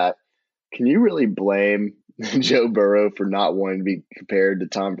is that can you really blame Joe Burrow for not wanting to be compared to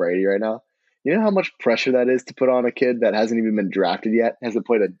Tom Brady right now? You know how much pressure that is to put on a kid that hasn't even been drafted yet, hasn't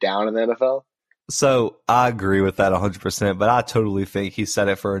played a down in the NFL? So I agree with that 100%, but I totally think he said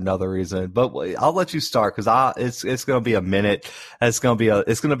it for another reason. But I'll let you start because it's going to be a minute. It's going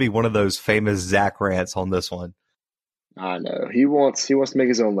to be one of those famous Zach rants on this one. I know he wants to make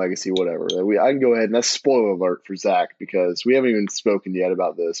his own legacy, whatever. I can go ahead and that's spoiler alert for Zach because we haven't even spoken yet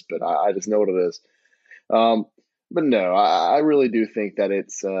about this, but I just know what it is. But no, I really do think that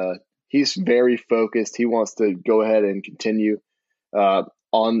it's he's very focused. He wants to go ahead and continue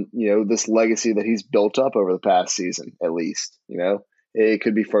on this legacy that he's built up over the past season. At least it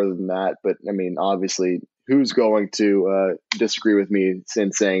could be further than that, but I mean, obviously, who's going to disagree with me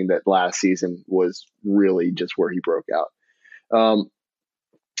in saying that last season was really just where he broke out?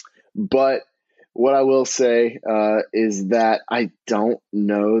 But what I will say is that I don't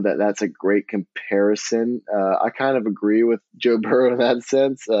know that that's a great comparison. I kind of agree with Joe Burrow in that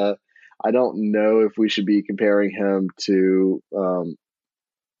sense. I don't know if we should be comparing him to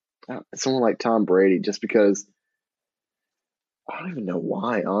someone like Tom Brady just because I don't even know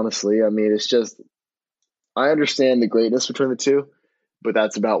why, honestly. I mean, it's just I understand the greatness between the two, but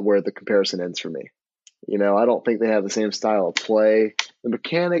that's about where the comparison ends for me. I don't think they have the same style of play. The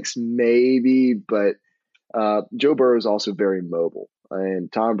mechanics, maybe, but Joe Burrow is also very mobile. And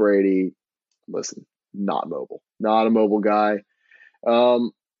Tom Brady, listen, not mobile. Not a mobile guy. I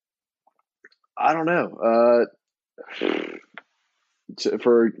don't know.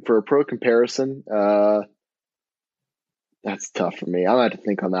 For a pro comparison, that's tough for me. I'm going to have to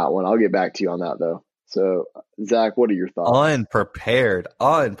think on that one. I'll get back to you on that, though. So, Zach, what are your thoughts?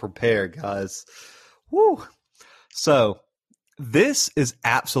 Unprepared, guys. Woo. So, this is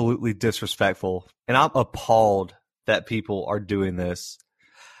absolutely disrespectful, and I'm appalled that people are doing this.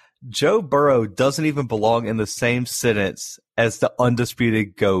 Joe Burrow doesn't even belong in the same sentence as the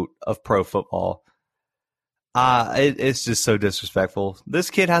undisputed GOAT of pro football. It's just so disrespectful. This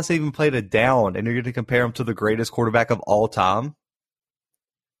kid hasn't even played a down, and you're going to compare him to the greatest quarterback of all time?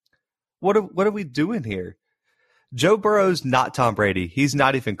 What are we doing here? Joe Burrow's not Tom Brady. He's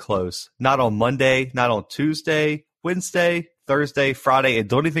not even close. Not on Monday, not on Tuesday, Wednesday, Thursday, Friday, and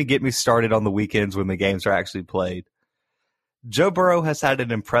don't even get me started on the weekends when the games are actually played. Joe Burrow has had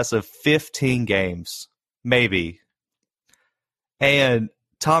an impressive 15 games, maybe. And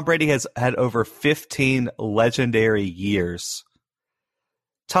Tom Brady has had over 15 legendary years.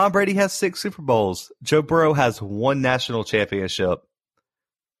 Tom Brady has 6 Super Bowls. Joe Burrow has 1 national championship.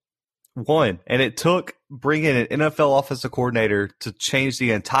 1. And it took bringing an NFL offensive coordinator to change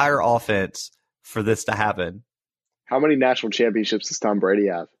the entire offense for this to happen. How many national championships does Tom Brady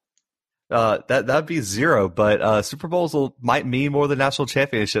have? That'd be 0, but Super Bowls might mean more than national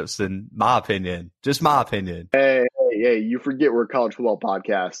championships, in my opinion. Just my opinion. Hey, you forget we're a college football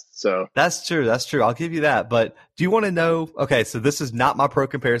podcast, so that's true. I'll give you that. But do you want to know? Okay, so this is not my pro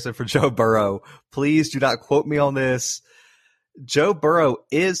comparison for Joe Burrow. Please do not quote me on this. Joe Burrow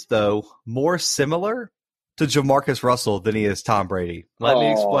is, though, more similar to Jamarcus Russell than he is Tom Brady. Let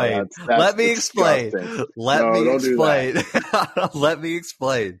me explain. Let me explain. Let me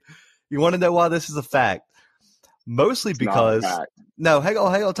explain. You want to know why this is a fact? Mostly because no, hang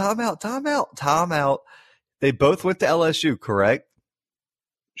on, time out. They both went to LSU, correct?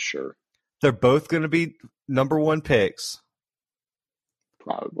 Sure. They're both going to be number 1 picks.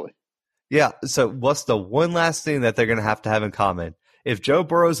 Probably. Yeah, so what's the one last thing that they're going to have in common? If Joe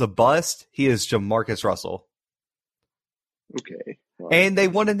Burrow's a bust, he is Jamarcus Russell. Okay. Well, and they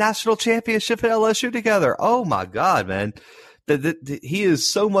won a national championship at LSU together. Oh, my God, man. He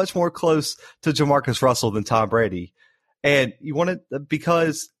is so much more close to Jamarcus Russell than Tom Brady. And you want to,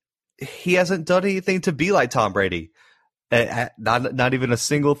 because he hasn't done anything to be like Tom Brady. Not even a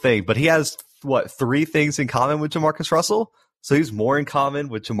single thing. But he has, 3 things in common with Jamarcus Russell? So he's more in common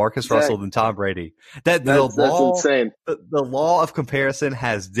with Jamarcus Russell than Tom Brady. That's insane. The law of comparison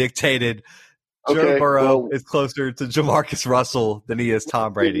has dictated Joe Burrow is closer to Jamarcus Russell than he is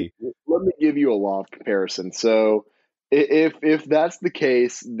Tom Brady. Let me give you a law of comparison. So if that's the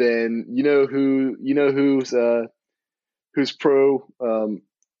case, then who's pro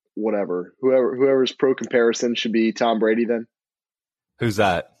whoever's pro comparison should be Tom Brady then? Who's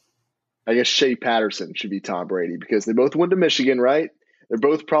that? I guess Shea Patterson should be Tom Brady because they both went to Michigan, right? They're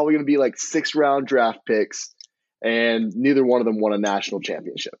both probably going to be like 6th-round draft picks, and neither one of them won a national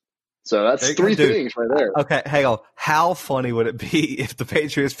championship. So that's three things right there. Okay, hang on. How funny would it be if the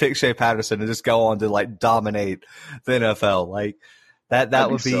Patriots pick Shea Patterson and just go on to like dominate the NFL? Like that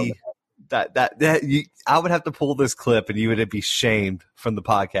would be so I would have to pull this clip and you would be shamed from the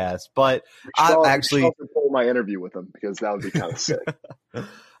podcast. But I actually pull my interview with him because that would be kind of sick.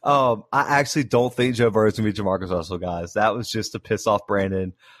 I actually don't think Joe Burrow is going to be Jamarcus Russell, guys. That was just to piss off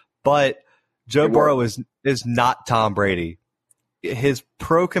Brandon. But Joe Burrow is not Tom Brady. His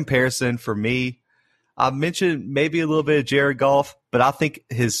pro comparison for me, I mentioned maybe a little bit of Jared Goff, but I think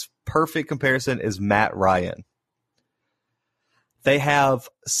his perfect comparison is Matt Ryan. They have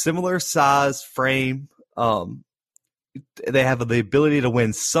similar size frame. They have the ability to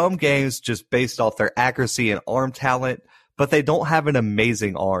win some games just based off their accuracy and arm talent, but they don't have an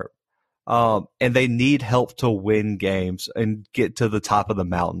amazing arm. And they need help to win games and get to the top of the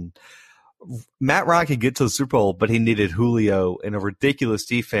mountain. Matt Ryan could get to the Super Bowl, but he needed Julio and a ridiculous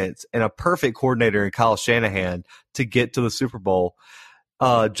defense and a perfect coordinator in Kyle Shanahan to get to the Super Bowl.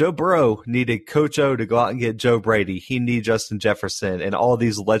 Joe Burrow needed Coach O to go out and get Joe Brady. He needed Justin Jefferson and all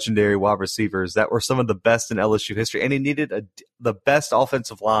these legendary wide receivers that were some of the best in LSU history. And he needed the best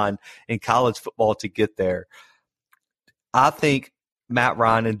offensive line in college football to get there. I think Matt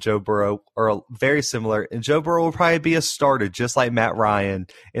Ryan and Joe Burrow are very similar, and Joe Burrow will probably be a starter just like Matt Ryan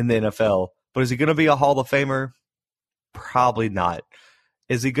in the NFL. But is he going to be a Hall of Famer? Probably not.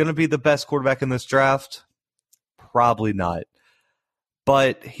 Is he going to be the best quarterback in this draft? Probably not.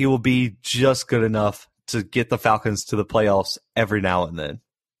 But he will be just good enough to get the Falcons to the playoffs every now and then.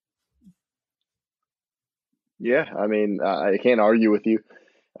 Yeah, I mean, I can't argue with you.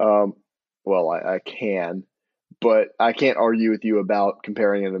 I can. But I can't argue with you about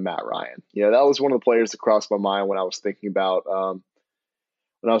comparing him to Matt Ryan. You know, that was one of the players that crossed my mind when I was thinking about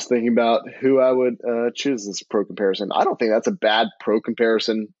who I would choose this pro comparison. I don't think that's a bad pro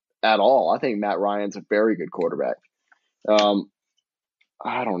comparison at all. I think Matt Ryan's a very good quarterback.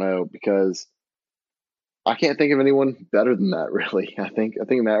 I don't know because I can't think of anyone better than that. Really, I think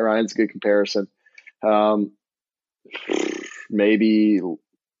Matt Ryan's a good comparison.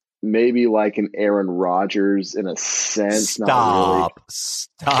 Maybe like an Aaron Rodgers in a sense. Stop. Not really.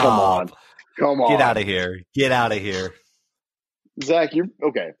 Stop. Come on. Get out of here. Get out of here. Zach, you're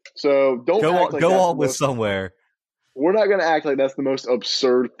okay. So don't go on with somewhere. We're not going to act like that's the most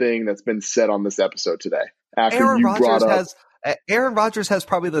absurd thing that's been said on this episode today. Aaron Rodgers has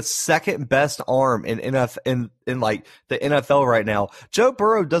probably the second best arm in like the NFL right now. Joe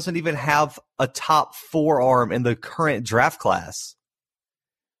Burrow doesn't even have a top 4 arm in the current draft class.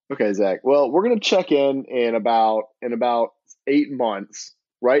 Okay, Zach. Well, we're going to check in about 8 months,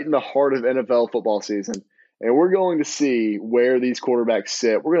 right in the heart of NFL football season, and we're going to see where these quarterbacks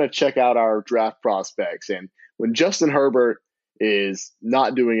sit. We're going to check out our draft prospects, and when Justin Herbert is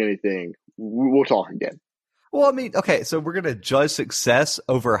not doing anything, we'll talk again. Well, I mean, okay, so we're going to judge success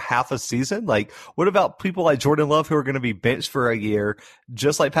over half a season? Like, what about people like Jordan Love who are going to be benched for a year,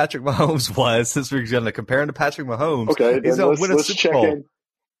 just like Patrick Mahomes was, since we're going to compare him to Patrick Mahomes? Okay, then let's check in.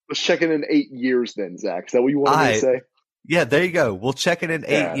 Let's check in 8 years then, Zach. Is that what you wanted me to say? Yeah, there you go. We'll check it in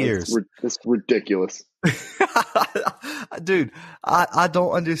 8 years. It's ridiculous. Dude, I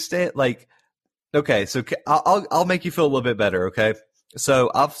don't understand. Like, okay, so I'll make you feel a little bit better, okay? So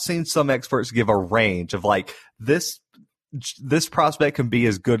I've seen some experts give a range of like this prospect can be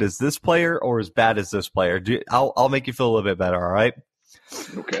as good as this player or as bad as this player. I'll make you feel a little bit better, all right?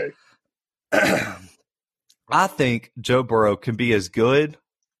 Okay. I think Joe Burrow can be as good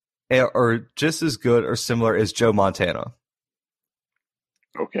or just as good or similar as Joe Montana.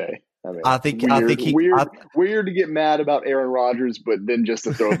 Okay. I think weird to get mad about Aaron Rodgers, but then just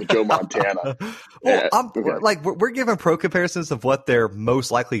to throw the Joe Montana. We're giving pro comparisons of what they're most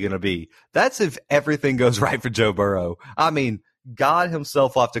likely going to be. That's if everything goes right for Joe Burrow. I mean, God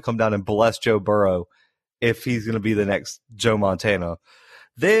himself will have to come down and bless Joe Burrow if he's going to be the next Joe Montana.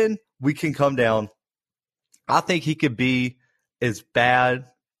 Then we can come down. I think he could be as bad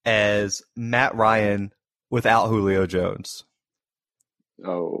as Matt Ryan without Julio Jones.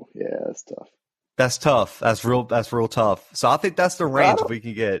 Oh, yeah, that's tough. That's tough. That's real tough. So I think that's the range we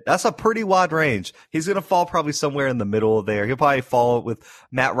can get. That's a pretty wide range. He's going to fall probably somewhere in the middle of there. He'll probably fall with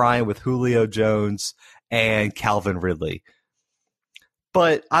Matt Ryan, with Julio Jones, and Calvin Ridley.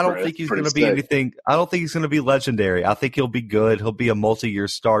 But I don't think he's going to be anything. I don't think he's going to be legendary. I think he'll be good. He'll be a multi-year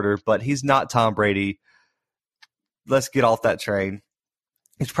starter, but he's not Tom Brady. Let's get off that train.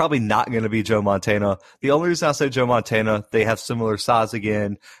 It's probably not going to be Joe Montana. The only reason I say Joe Montana, they have similar size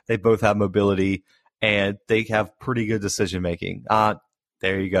again. They both have mobility, and they have pretty good decision making.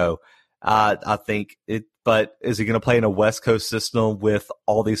 There you go. I think it. But is he going to play in a West Coast system with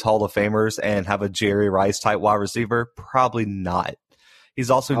all these Hall of Famers and have a Jerry Rice type wide receiver? Probably not. He's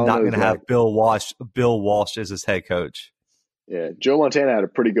also not going to have Bill Walsh as his head coach. Yeah, Joe Montana had a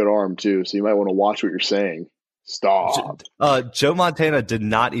pretty good arm too, so you might want to watch what you're saying. Stop. Joe Montana did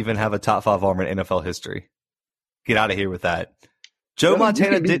not even have a top 5 arm in NFL history. Get out of here with that.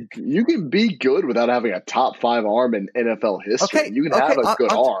 You can be good without having a top 5 arm in NFL history. Okay, you can have a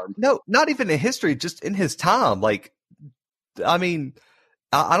good arm. No, not even in history, just in his time. I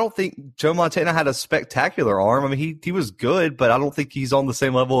don't think Joe Montana had a spectacular arm. I mean, he was good, but I don't think he's on the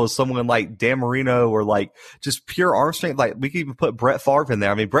same level as someone like Dan Marino or like just pure arm strength. Like we could even put Brett Favre in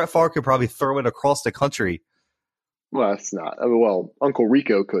there. I mean, Brett Favre could probably throw it across the country. Well, that's not. I mean, well, Uncle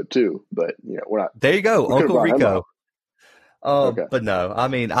Rico could too, but we're not. There you go, Uncle Rico. Okay. But no, I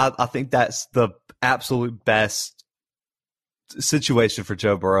mean, I think that's the absolute best situation for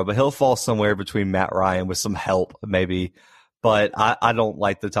Joe Burrow, but he'll fall somewhere between Matt Ryan with some help, maybe. But I don't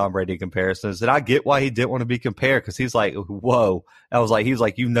like the Tom Brady comparisons, and I get why he didn't want to be compared because he's like, whoa. He was like,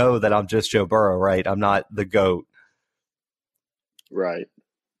 that I'm just Joe Burrow, right? I'm not the GOAT. Right.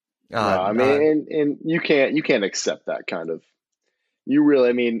 No, I mean, and you can't accept that kind of. You really,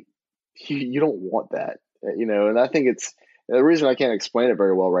 I mean, you don't want that, And I think it's the reason I can't explain it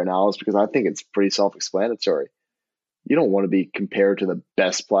very well right now is because I think it's pretty self-explanatory. You don't want to be compared to the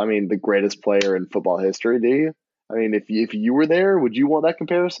the greatest player in football history, do you? I mean, if you were there, would you want that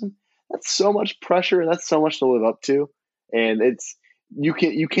comparison? That's so much pressure, and that's so much to live up to, and you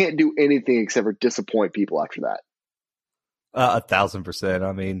can't do anything except for disappoint people after that. 1,000%.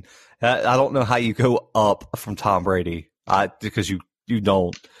 I mean, I don't know how you go up from Tom Brady, because you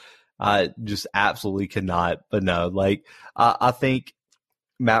don't. I just absolutely cannot. But no, I think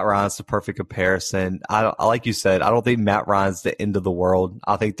Matt Ryan's the perfect comparison. Like you said, I don't think Matt Ryan's the end of the world.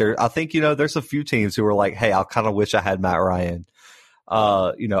 I think there's a few teams who are like, hey, I kind of wish I had Matt Ryan.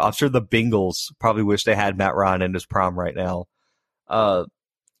 I'm sure the Bengals probably wish they had Matt Ryan in his prime right now.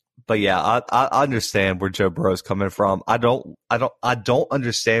 But yeah, I understand where Joe Burrow's coming from. I don't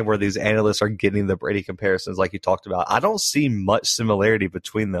understand where these analysts are getting the Brady comparisons like you talked about. I don't see much similarity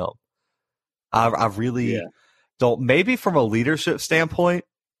between them. I really don't. Maybe from a leadership standpoint,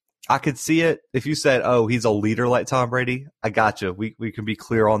 I could see it. If you said, oh, he's a leader like Tom Brady, I got you. We can be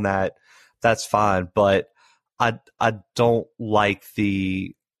clear on that. That's fine. But I don't like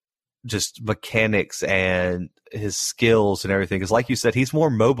the just mechanics and his skills and everything. Because like you said, he's more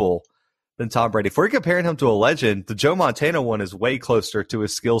mobile than Tom Brady. If we're comparing him to a legend, the Joe Montana one is way closer to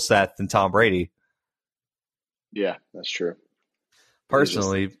his skill set than Tom Brady. Yeah, that's true.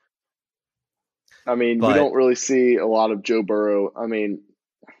 Personally. We don't really see a lot of Joe Burrow. I mean,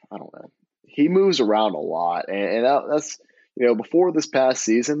 I don't know. He moves around a lot. And that's, before this past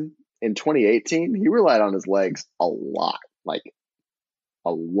season in 2018, he relied on his legs a lot. Like,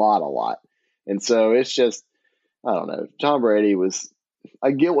 a lot. And so it's just, I don't know. Tom Brady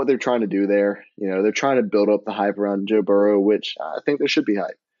I get what they're trying to do there. They're trying to build up the hype around Joe Burrow, which I think there should be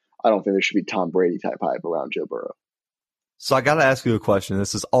hype. I don't think there should be Tom Brady type hype around Joe Burrow. So I got to ask you a question.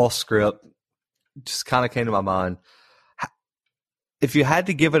 This is all script. Just kind of came to my mind. If you had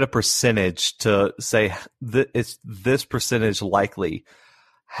to give it a percentage to say it's this percentage likely,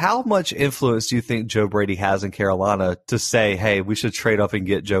 how much influence do you think Joe Brady has in Carolina to say, hey, we should trade up and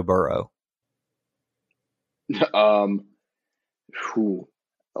get Joe Burrow? Do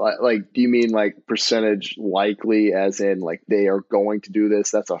you mean like percentage likely as in like they are going to do this?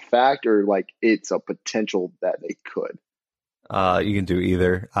 That's a fact, or like it's a potential that they could? You can do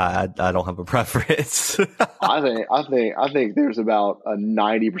either. I don't have a preference. I think there's about a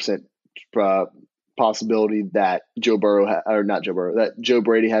 90% possibility that Joe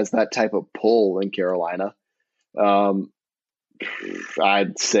Brady has that type of pull in Carolina. I'd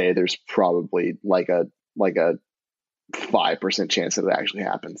say there's probably like a 5% chance that it actually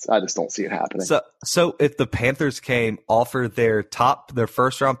happens. I just don't see it happening. So if the Panthers offered their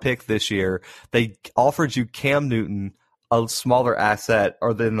first round pick this year, they offered you Cam Newton, a smaller asset,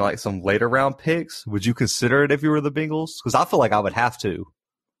 or then like some later round picks, would you consider it if you were the Bengals? Because I feel like I would have to.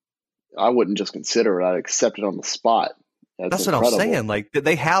 I wouldn't just consider it; I'd accept it on the spot. That's incredible. What I'm saying. Like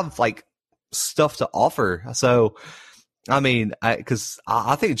they have like stuff to offer. So, I mean, because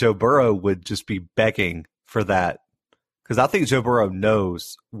I think Joe Burrow would just be begging for that. Because I think Joe Burrow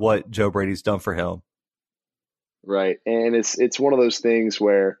knows what Joe Brady's done for him. Right, and it's one of those things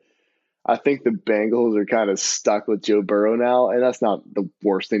where I think the Bengals are kind of stuck with Joe Burrow now, and that's not the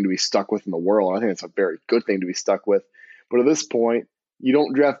worst thing to be stuck with in the world. I think it's a very good thing to be stuck with. But at this point, you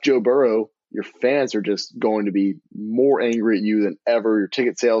don't draft Joe Burrow, your fans are just going to be more angry at you than ever. Your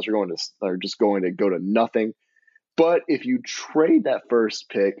ticket sales are just going to go to nothing. But if you trade that first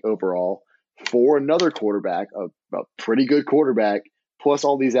pick overall for another quarterback, a pretty good quarterback, plus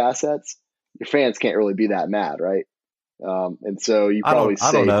all these assets, your fans can't really be that mad, right? And so you probably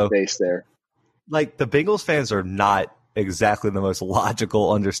I don't know. save face there. Like, the Bengals fans are not exactly the most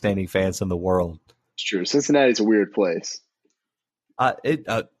logical, understanding fans in the world. It's true. Cincinnati's a weird place.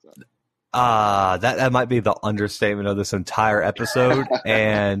 That might be the understatement of this entire episode.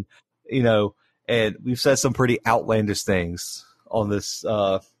 And, and we've said some pretty outlandish things on this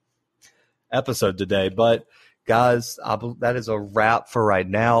episode today. But, guys, that is a wrap for right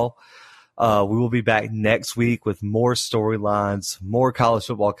now. We will be back next week with more storylines, more college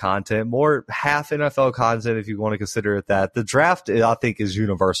football content, more half NFL content, if you want to consider it that. The draft, I think, is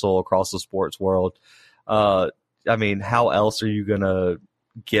universal across the sports world. I mean, how else are you going to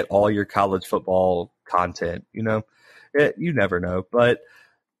get all your college football content? You never know. But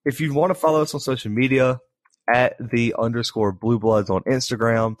if you want to follow us on social media, at @the_Blue Bloods on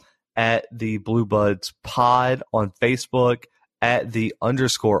Instagram, at the Blue Bloods Pod on Facebook, at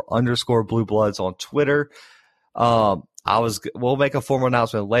 @the__ Blue Bloods on Twitter. We'll make a formal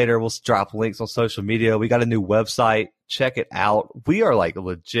announcement later. We'll drop links on social media. We got a new website. Check it out. We are like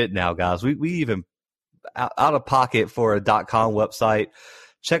legit now, guys. We even out of pocket for a .com website.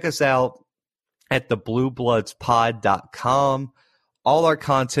 Check us out at thebluebloods.pod.com. All our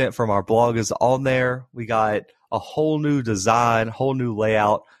content from our blog is on there. We got a whole new design, whole new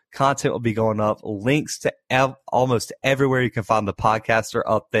layout. Content will be going up. Links to almost everywhere you can find the podcast are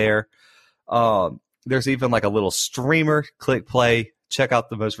up there. There's even like a little streamer. Click play. Check out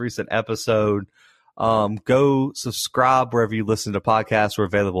the most recent episode. Go subscribe wherever you listen to podcasts. We're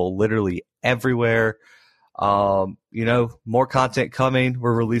available literally everywhere. More content coming.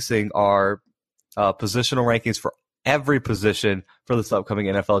 We're releasing our positional rankings for every position for this upcoming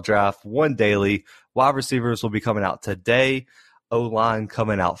NFL draft. One daily. Wide receivers will be coming out today. O-line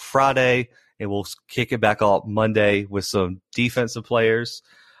coming out Friday, and we'll kick it back off Monday with some defensive players.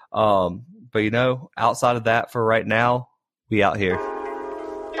 But outside of that, for right now, we out here.